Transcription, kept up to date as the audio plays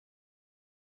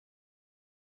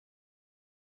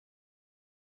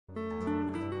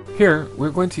Here, we're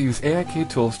going to use AIK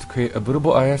tools to create a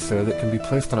bootable ISO that can be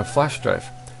placed on a flash drive,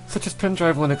 such as Pen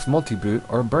Drive Linux Multiboot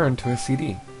or burned to a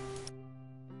CD.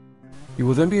 You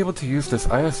will then be able to use this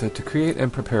ISO to create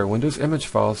and prepare Windows image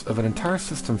files of an entire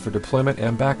system for deployment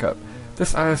and backup.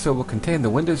 This ISO will contain the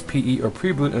Windows PE or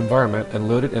Preboot environment and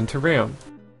load it into RAM.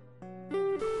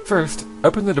 First,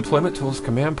 open the Deployment Tools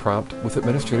command prompt with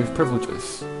administrative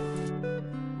privileges.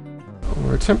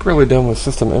 We're temporarily done with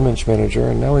System Image Manager,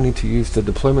 and now we need to use the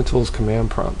Deployment Tools command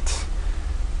prompt.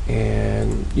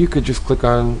 And you could just click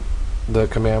on the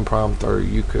command prompt, or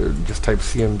you could just type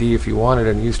CMD if you wanted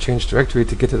and use change directory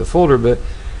to get to the folder. But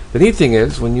the neat thing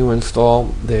is, when you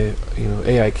install the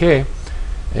AIK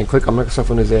and click on Microsoft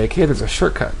Windows AIK, there's a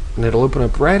shortcut, and it'll open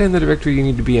up right in the directory you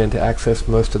need to be in to access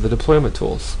most of the deployment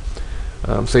tools.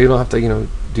 So you don't have to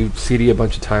do CD a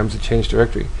bunch of times to change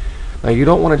directory. Now you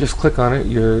don't want to just click on it.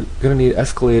 You're going to need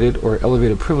escalated or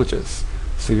elevated privileges.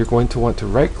 So you're going to want to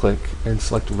right click and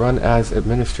select Run as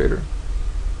Administrator.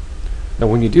 Now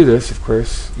when you do this, of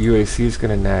course, UAC is going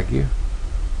to nag you.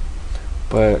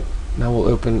 But now we'll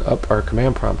open up our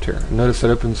command prompt here. Notice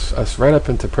it opens us right up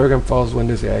into Program Files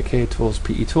Windows AIK Tools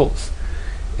PE Tools.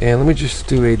 And let me just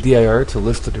do a dir to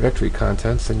list the directory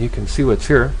contents, and you can see what's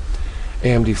here.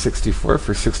 AMD64 for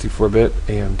 64-bit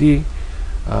AMD.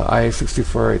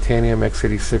 IA64 Titanium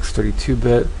x86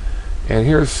 32-bit, and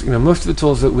here's most of the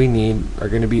tools that we need are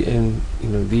going to be in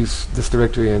this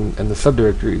directory and the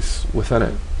subdirectories within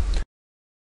it.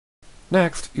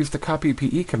 Next, use the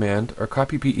COPYPE command or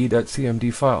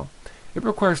COPYPE.cmd file. It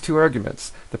requires two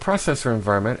arguments: the processor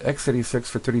environment x86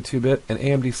 for 32-bit and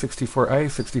AMD64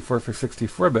 IA64 for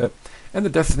 64-bit, and the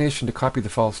destination to copy the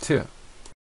files to.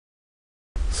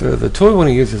 So the tool we want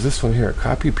to use is this one here,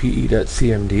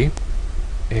 COPYPE.cmd.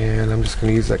 And I'm just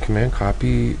going to use that command,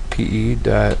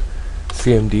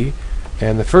 COPYPE.cmd.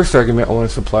 And the first argument I want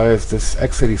to supply is this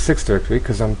x86 directory,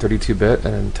 because I'm 32-bit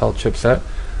and Intel chipset,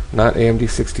 not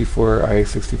AMD64,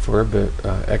 IA64, but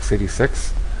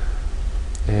x86.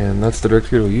 And that's the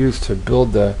directory we'll use to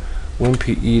build the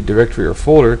winpe directory or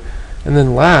folder. And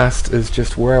then last is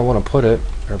just where I want to put it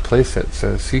or place it.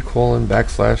 So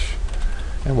 //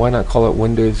 and why not call it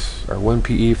Windows or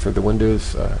winpe for the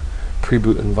Windows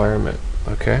Preboot Environment.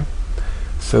 Okay,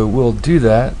 so we'll do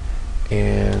that,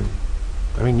 and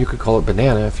I mean you could call it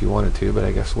banana if you wanted to, but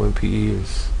I guess winpe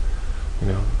is,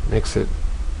 makes it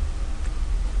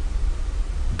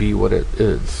be what it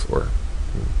is, or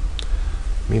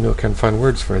Nero can find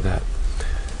words for that.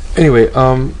 Anyway,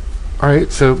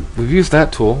 alright, so we've used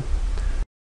that tool.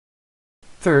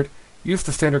 Third, use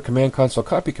the standard command console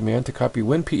copy command to copy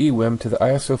winpe.wim to the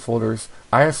ISO folder's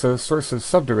ISO sources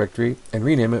subdirectory and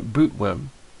rename it boot.wim.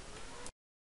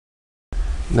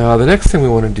 Now the next thing we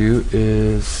want to do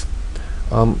is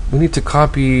we need to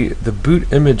copy the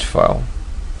boot image file,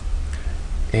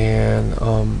 and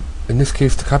in this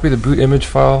case, to copy the boot image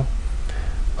file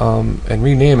and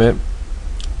rename it,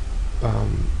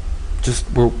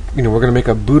 we're going to make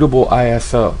a bootable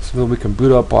ISO, so that we can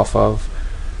boot up off of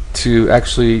to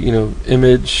actually use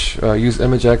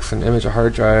imagex and image a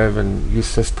hard drive and use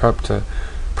sysprep to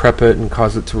prep it and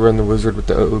cause it to run the wizard with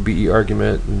the OOBE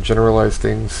argument and generalize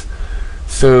things.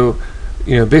 So,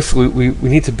 basically we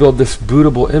need to build this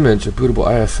bootable image, a bootable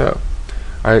ISO.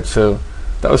 Alright, so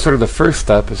that was sort of the first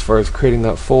step as far as creating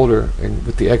that folder and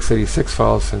with the x86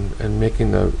 files and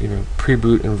making the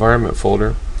Preboot Environment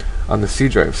folder on the C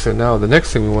drive. So now the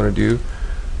next thing we want to do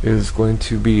is going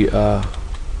to be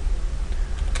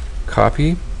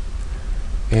copy,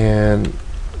 and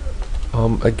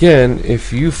again,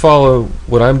 if you follow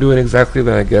what I'm doing exactly,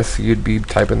 then I guess you'd be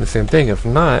typing the same thing. If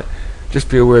not, just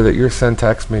be aware that your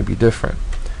syntax may be different.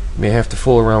 You may have to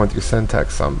fool around with your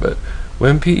syntax some, but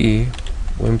winpe.wim,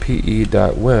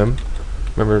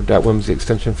 remember .wim is the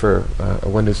extension for a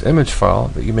Windows image file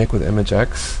that you make with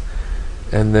imagex,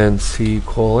 and then C:,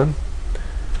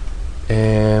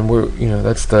 and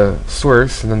that's the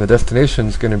source, and then the destination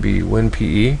is going to be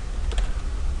winpe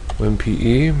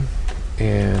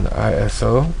and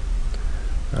ISO.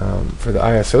 For the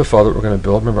ISO file that we're going to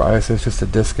build, remember ISO is just a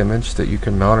disk image that you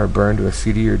can mount or burn to a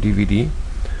CD or DVD,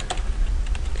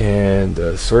 and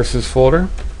sources folder,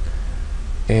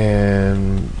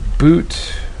 and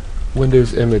boot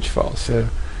Windows image file. So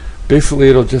basically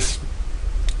it'll just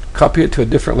copy it to a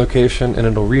different location and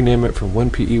it'll rename it from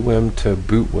winpe.wim to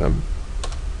boot.wim.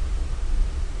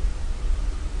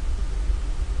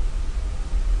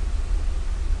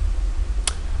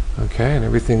 Okay, and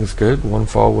everything's good. One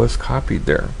file was copied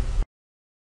there.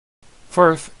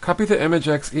 Fourth, copy the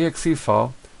imagex.exe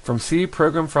file from C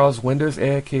Program Files Windows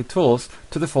AIK Tools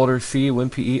to the folder C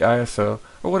winpe ISO,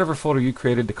 or whatever folder you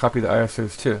created to copy the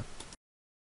ISOs to.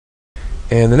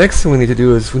 And the next thing we need to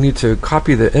do is we need to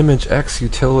copy the imagex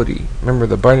utility. Remember,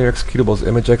 the binary executable is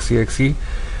imagex.exe.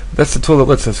 That's the tool that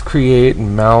lets us create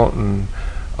and mount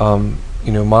and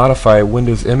modify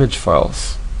Windows image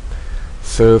files.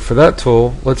 So for that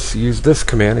tool, let's use this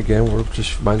command again.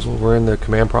 We're in the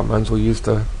command prompt. Might as well use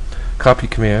the copy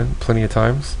command plenty of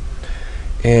times.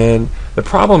 And the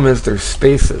problem is there's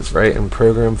spaces, right, in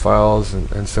program files,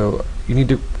 and so you need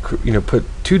to put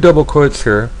 2 double quotes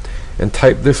here and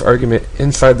type this argument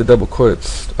inside the double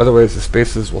quotes. Otherwise, the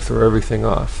spaces will throw everything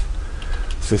off.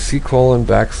 So C:\/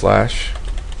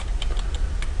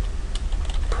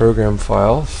 program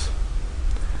files,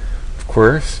 of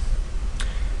course,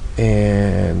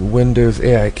 and Windows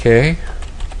AIK.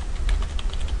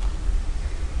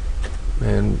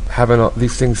 And having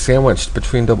these things sandwiched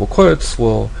between double quotes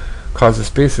will cause the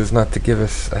spaces not to give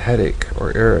us a headache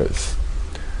or errors.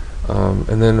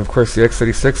 And then, of course, the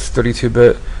x86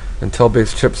 32-bit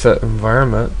Intel-based chipset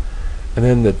environment, and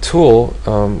then the tool,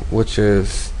 which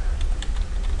is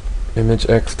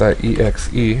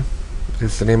imagex.exe,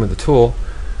 is the name of the tool,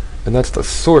 and that's the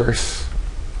source.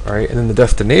 All right, and then the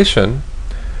destination,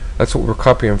 that's what we're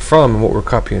copying from, and what we're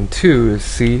copying to is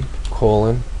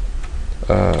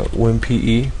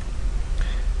winpe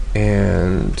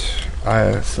and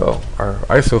ISO, our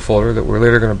ISO folder that we're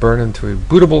later going to burn into a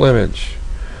bootable image.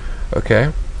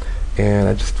 Okay, and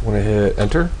I just want to hit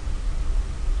enter.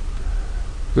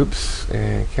 Oops,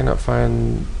 and cannot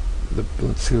find the,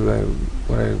 let's see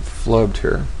what I flubbed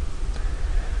here.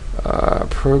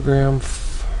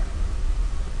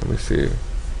 Let me see.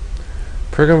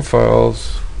 Program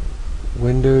files,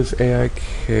 Windows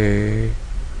AIK.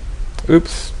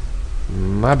 Oops,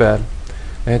 my bad.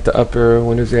 I hit the up arrow,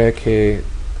 Windows AIK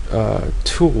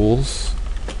tools.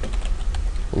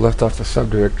 Left off the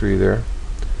subdirectory there.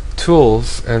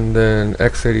 Tools, and then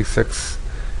x86,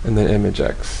 and then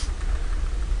imagex.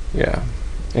 Yeah,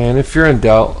 and if you're in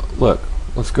doubt, look,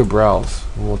 let's go browse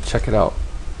and we'll check it out.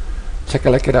 Check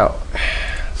it out.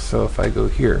 So if I go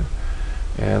here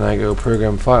and I go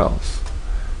program files,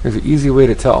 there's an easy way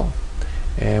to tell.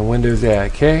 And Windows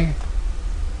AIK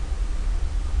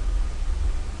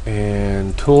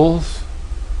and tools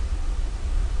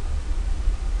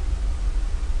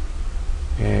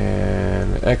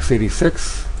and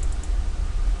x86.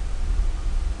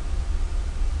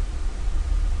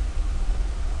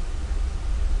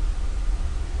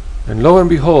 And lo and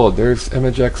behold, there's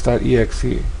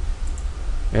imagex.exe.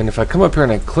 And if I come up here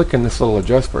and I click in this little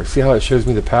address bar, see how it shows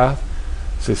me the path?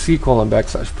 So C:\/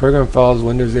 program files,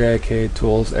 Windows AIK,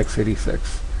 tools,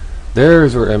 x86.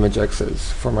 There's where imagex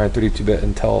is for my 32-bit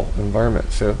Intel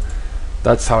environment. So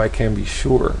that's how I can be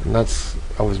sure. And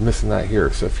I was missing that here.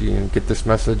 So if you get this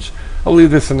message, I'll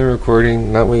leave this in the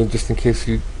recording. That way, just in case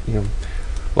a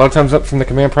lot of times up from the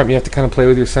command prompt, you have to kind of play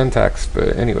with your syntax.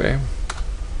 But anyway.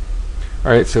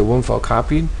 Alright, so WIM file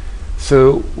copied.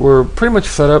 So we're pretty much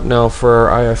set up now for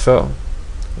our ISO.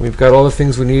 We've got all the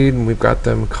things we need, and we've got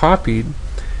them copied.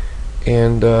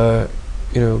 And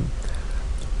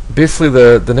basically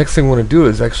the next thing we want to do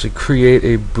is actually create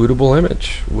a bootable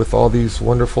image with all these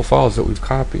wonderful files that we've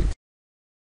copied.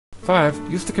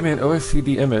 5. Use the command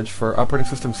oscdimg for operating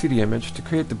system CD image to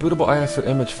create the bootable ISO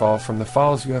image file from the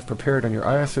files you have prepared on your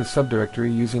ISO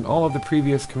subdirectory using all of the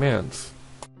previous commands.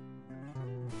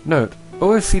 Note,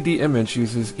 oscdimg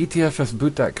uses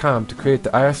etfsboot.com to create the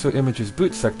ISO image's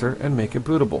boot sector and make it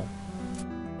bootable.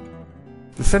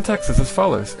 The syntax is as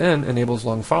follows. N enables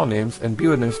long file names, and B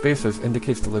with no spaces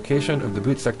indicates the location of the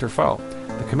boot sector file.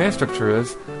 The command structure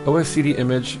is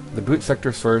oscdimg, the boot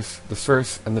sector source, the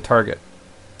source, and the target.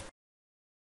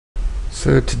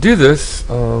 So to do this,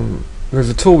 there's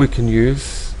a tool we can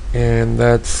use, and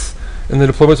that's in the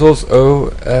deployment tools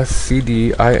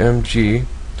oscdimg.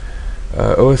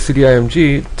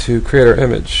 oscdimg to create our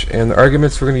image, and the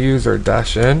arguments we're going to use are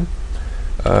 -n,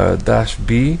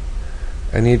 -b.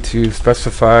 I need to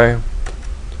specify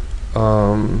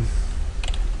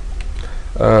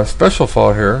a special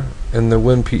file here in the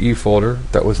winpe folder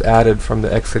that was added from the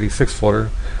x86 folder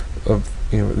of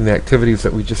in the activities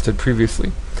that we just did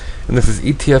previously, and this is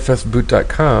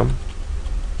etfsboot.com.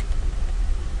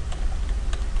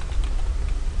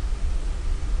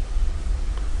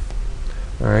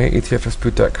 Alright,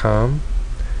 etfsboot.com,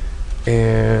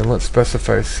 and let's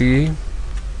specify C,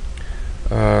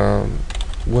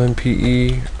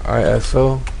 winpe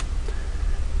ISO,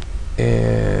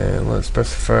 and let's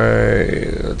specify,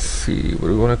 let's see, what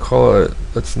do we want to call it?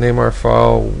 Let's name our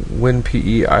file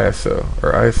winpe ISO,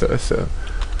 or ISO.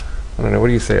 I don't know, what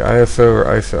do you say, ISO or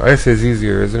ISO? ISO is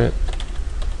easier, isn't it?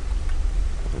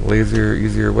 Lazier,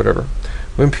 easier, whatever.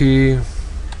 Winpe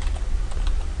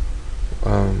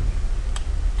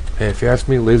Hey, if you ask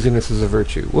me, laziness is a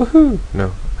virtue. Woohoo!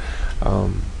 No.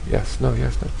 Yes, no,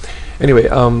 yes, no. Anyway,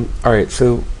 alright,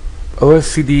 so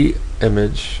oscd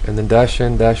image and then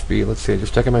 -n -b. Let's see,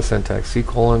 just checking my syntax.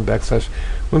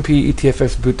 C:\winpe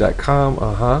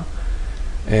etfsboot.com,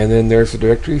 and then there's the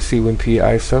directory, c winpe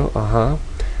iso,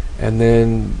 and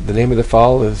then the name of the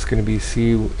file is going to be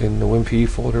c in the winpe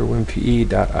folder,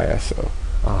 winpe.iso,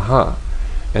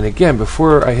 and again,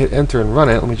 before I hit enter and run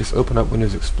it, let me just open up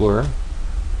Windows Explorer,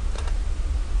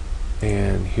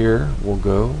 and here we'll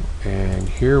go, and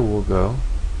here we'll go,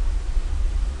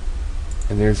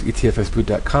 and there's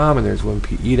etfsboot.com, and there's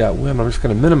winpe.wim. I'm just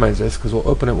going to minimize this because we'll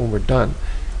open it when we're done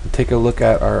and take a look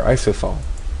at our ISO file.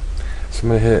 So I'm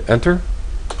going to hit enter,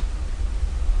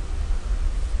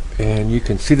 and you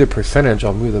can see the percentage.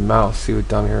 I'll move the mouse, see what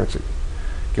down here it's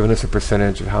giving us a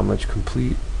percentage of how much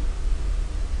complete.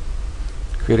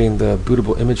 Creating the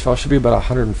bootable image file should be about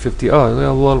 150, a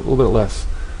little bit less,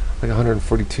 like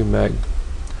 142 meg.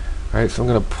 Alright, so I'm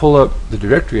going to pull up the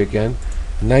directory again,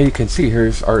 and now you can see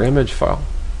here's our image file.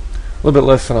 A little bit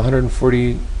less than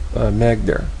 140 meg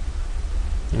there.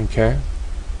 Okay,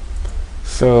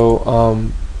 so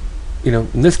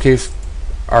in this case,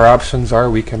 our options are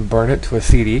we can burn it to a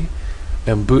CD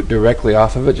and boot directly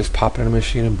off of it, just pop it in a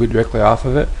machine and boot directly off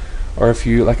of it. Or if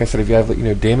you, like I said, if you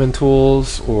have daemon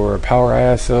tools or Power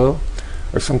ISO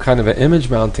or some kind of an image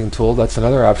mounting tool, that's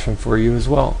another option for you as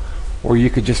well. Or you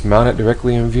could just mount it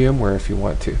directly in VMware if you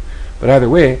want to. But either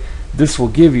way, this will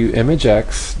give you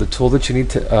imagex, the tool that you need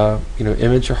to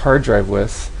image your hard drive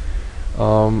with,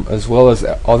 as well as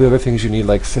all the other things you need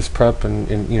like sysprep and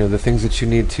the things that you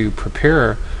need to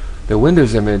prepare the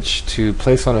Windows image to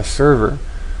place on a server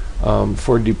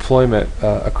for deployment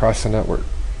across the network.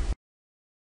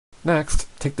 Next,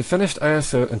 take the finished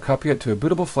ISO and copy it to a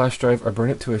bootable flash drive or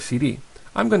burn it to a CD.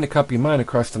 I'm going to copy mine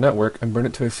across the network and burn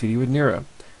it to a CD with Nero.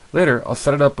 Later, I'll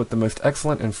set it up with the most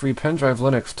excellent and free Pen Drive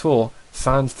Linux tool,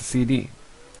 sans the CD.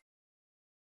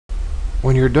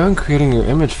 When you're done creating your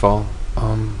image file,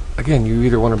 again, you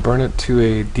either want to burn it to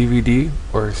a DVD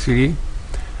or a CD,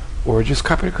 or just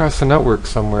copy it across the network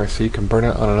somewhere so you can burn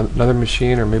it on another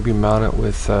machine, or maybe mount it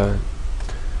with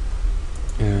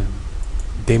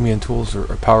daemon tools or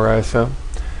Power ISO.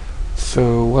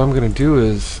 So what I'm going to do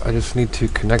is I just need to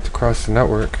connect across the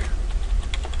network.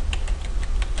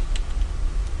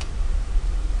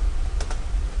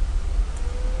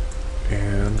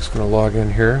 And I'm just going to log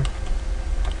in here.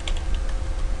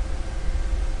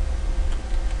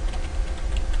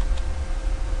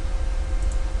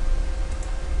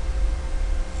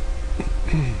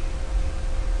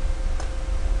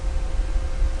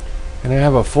 And I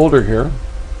have a folder here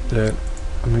that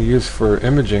I'm going to use for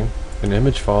imaging and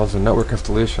image files and network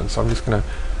installation. So I'm just going to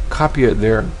copy it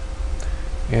there,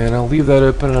 and I'll leave that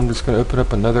open, and I'm just going to open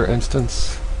up another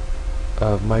instance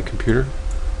of my computer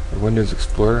or Windows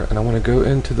Explorer, and I want to go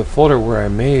into the folder where I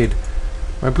made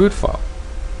my boot file.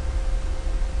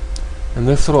 And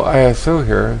this little ISO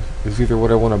here is either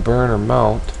what I want to burn or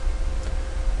mount.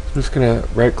 I'm just going to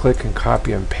right click and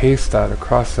copy and paste that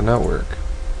across the network.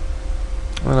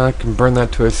 And I can burn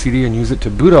that to a CD and use it to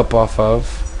boot up off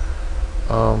of,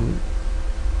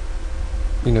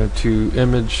 to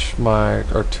image my,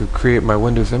 or to create my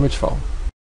Windows image file.